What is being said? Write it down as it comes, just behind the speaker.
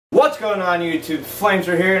going on YouTube?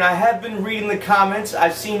 Flamesword here, and I have been reading the comments.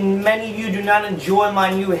 I've seen many of you do not enjoy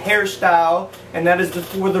my new hairstyle, and that is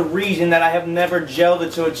for the reason that I have never gelled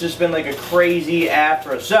it, so it's just been like a crazy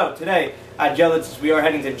afro. So today, I gelled it since we are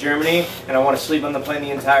heading to Germany, and I want to sleep on the plane the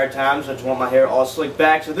entire time, so I just want my hair all slicked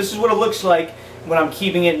back. So this is what it looks like when I'm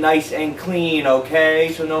keeping it nice and clean,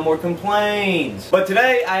 okay? So no more complaints. But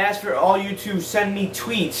today, I asked for all you to send me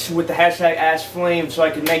tweets with the hashtag AskFlame so I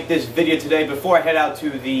can make this video today before I head out to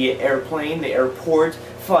the airplane, the airport,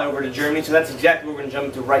 fly over to Germany. So that's exactly what we're going to jump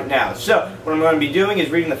into right now. So what I'm going to be doing is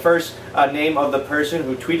reading the first name of the person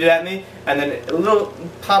who tweeted at me, and then a little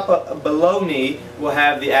pop-up below me will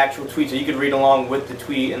have the actual tweet, so you can read along with the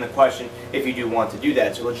tweet and the question if you do want to do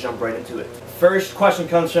that. So let's jump right into it. First question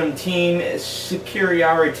comes from Team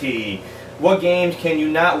Superiority. What games can you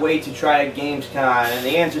not wait to try at Gamescom? And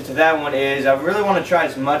the answer to that one is I really want to try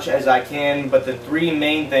as much as I can, but the three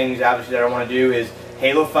main things obviously that I want to do is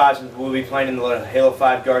Halo 5, since we'll be playing in the Halo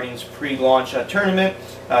 5 Guardians pre-launch tournament.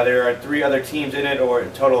 There are 3 other teams in it, or a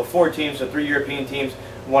total of 4 teams, so 3 European teams,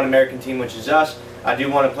 1 American team, which is us. I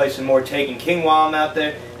do want to play some more Taken King while I'm out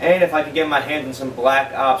there, and if I could get my hands on some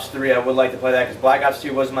Black Ops 3, I would like to play that, because Black Ops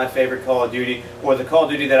 2 was my favorite Call of Duty, or the Call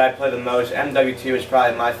of Duty that I play the most. MW2 is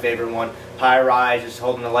probably my favorite one. High Rise, just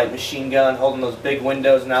holding the light machine gun, holding those big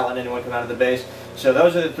windows, and not letting anyone come out of the base. So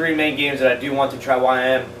those are the 3 main games that I do want to try while I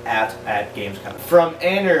am at Gamescom. From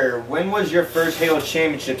Anner, when was your first Halo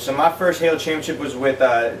Championship? So my first Halo Championship was with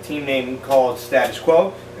a team name called Status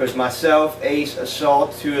Quo. It was myself, Ace,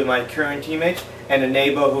 Assault, 2 of my current teammates, and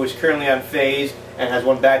Enabo, who is currently on FaZe and has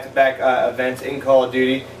won back-to-back events in Call of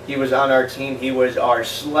Duty. He was on our team. He was our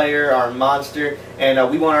Slayer, our monster,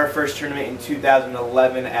 and we won our first tournament in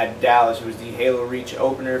 2011 at Dallas. It was the Halo Reach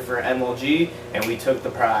opener for MLG, and we took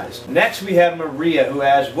the prize. Next, we have Maria, who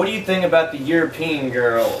asks, what do you think about the European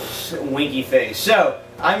girls? Winky face. So,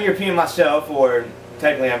 I'm European myself, or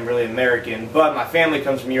technically I'm really American, but my family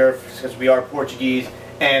comes from Europe because we are Portuguese.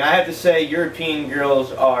 And I have to say, European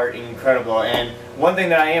girls are incredible. And one thing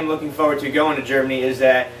that I am looking forward to going to Germany is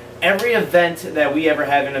that every event that we ever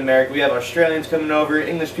have in America, we have Australians coming over,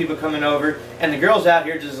 English people coming over, and the girls out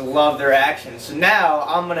here just love their accents. So now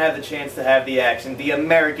I'm going to have the chance to have the accent, the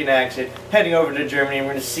American accent, heading over to Germany, and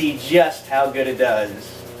we're going to see just how good it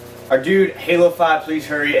does. Our dude, Halo 5 Please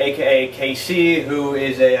Hurry, aka KC, who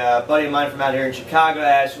is a buddy of mine from out here in Chicago,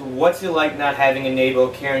 asks, what's it like not having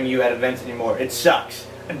Enabo carrying you at events anymore? It sucks.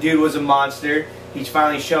 Dude was a monster. He's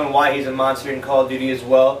finally shown why he's a monster in Call of Duty as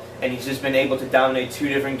well, and he's just been able to dominate 2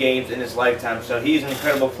 different games in his lifetime. So he's an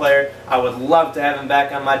incredible player. I would love to have him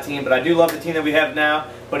back on my team, but I do love the team that we have now.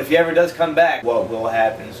 But if he ever does come back, what will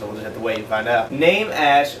happen? So we'll just have to wait and find out. Name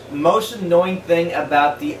asks, most annoying thing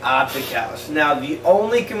about the OpTic House. Now, the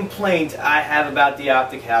only complaint I have about the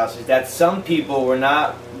OpTic House is that some people were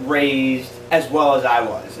not raised as well as I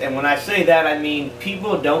was. And when I say that, I mean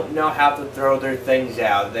people don't know how to throw their things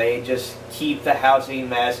out. They just keep the house a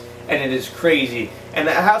mess, and it is crazy. And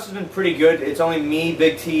the house has been pretty good. It's only me,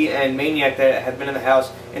 Big T, and Maniac that have been in the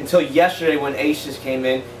house until yesterday when Ace just came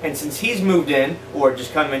in. And since he's moved in, or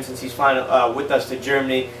just come in since he's flying with us to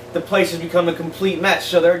Germany, the place has become a complete mess.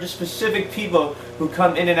 So there are just specific people who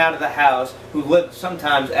come in and out of the house, who live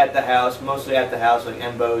sometimes at the house, mostly at the house, like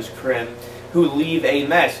Embos, Krim, who leave a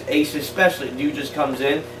mess. Ace especially. Dude just comes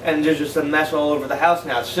in, and there's just a mess all over the house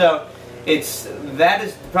now. So that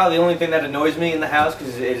is probably the only thing that annoys me in the house,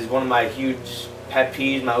 because it is one of my huge pet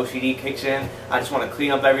peeves. My OCD kicks in. I just want to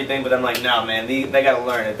clean up everything, but I'm like, no, man, they got to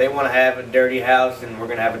learn. If they want to have a dirty house, then we're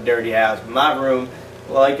going to have a dirty house. My room,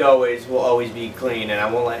 like always, will always be clean, and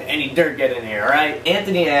I won't let any dirt get in here, alright?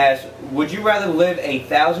 Anthony asks, would you rather live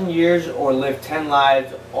 1,000 years or live 10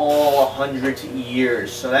 lives all 100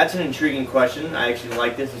 years? So that's an intriguing question. I actually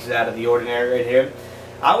like this. This is out of the ordinary right here.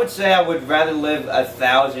 I would say I would rather live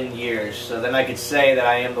 1,000 years, so then I could say that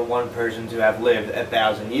I am the one person to have lived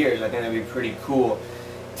 1,000 years. I think that would be pretty cool.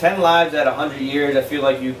 10 lives at 100 years, I feel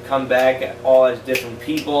like you come back all as different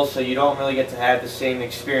people, so you don't really get to have the same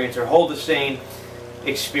experience or hold the same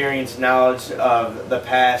experience, knowledge of the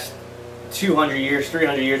past 200 years,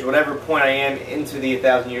 300 years, whatever point I am into the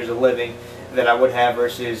 1,000 years of living that I would have,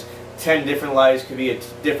 versus 10 different lives. Could be a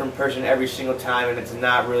different person every single time, and it's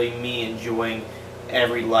not really me enjoying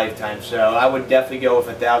every lifetime. So I would definitely go with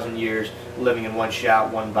 1,000 years living in one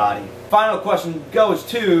shot, one body. Final question goes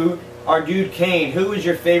to our dude Kane. Who is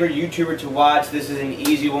your favorite YouTuber to watch? This is an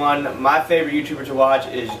easy one. My favorite YouTuber to watch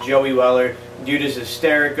is Joey Weller. Dude is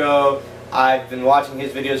hysterical. I've been watching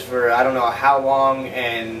his videos for I don't know how long,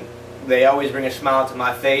 and they always bring a smile to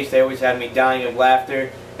my face. They always have me dying of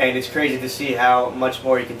laughter, and it's crazy to see how much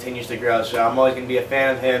more he continues to grow. So I'm always going to be a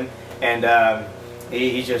fan of him, and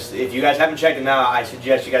He's just, if you guys haven't checked him out, I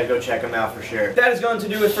suggest you guys go check him out for sure. That is going to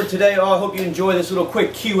do it for today. I hope you enjoy this little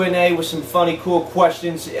quick Q&A with some funny, cool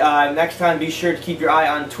questions. Next time, be sure to keep your eye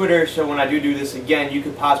on Twitter, so when I do this again, you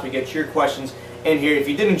could possibly get your questions in here. If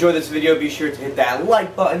you did enjoy this video, be sure to hit that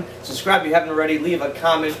like button, subscribe if you haven't already, leave a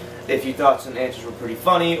comment if you thought some answers were pretty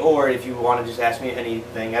funny, or if you want to just ask me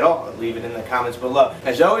anything at all, leave it in the comments below.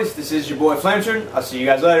 As always, this is your boy Flamesword. I'll see you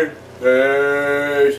guys later. Peace.